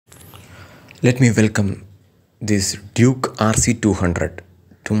Let me welcome this Duke RC 200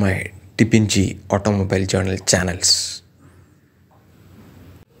 to my Dipin G Automobile Journal channels.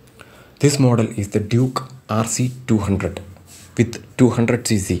 This model is the Duke RC 200 with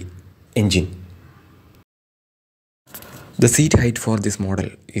 200cc engine. The seat height for this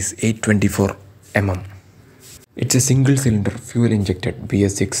model is 824 mm. It's a single cylinder fuel injected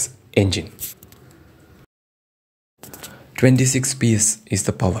BS6 engine. 26 PS is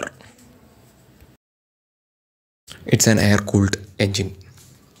the power. It's an air-cooled engine.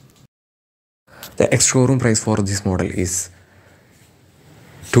 The ex-showroom price for this model is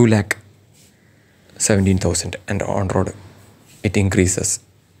 2,17,000 and on road it increases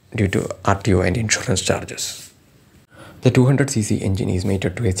due to RTO and insurance charges. The 200cc engine is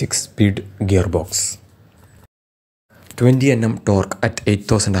mated to a 6-speed gearbox. 20 Nm torque at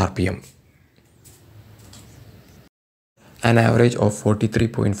 8000 rpm. An average of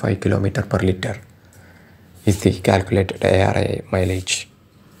 43.5 km per liter is the calculated ARI mileage.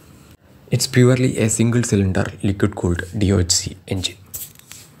 It's purely a single-cylinder liquid-cooled DOHC engine.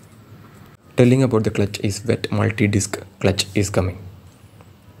 Telling about the clutch is wet multi-disc clutch is coming.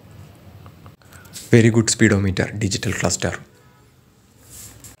 Very good speedometer digital cluster.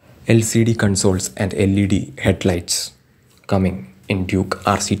 LCD consoles and LED headlights coming in Duke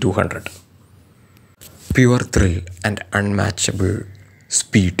RC 200. Pure thrill and unmatchable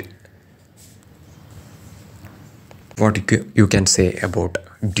speed. What you can say about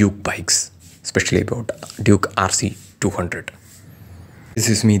Duke bikes, especially about Duke RC 200. This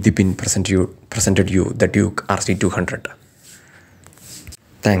is me, Dipin, presented you the Duke RC 200.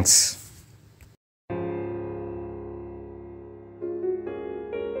 Thanks.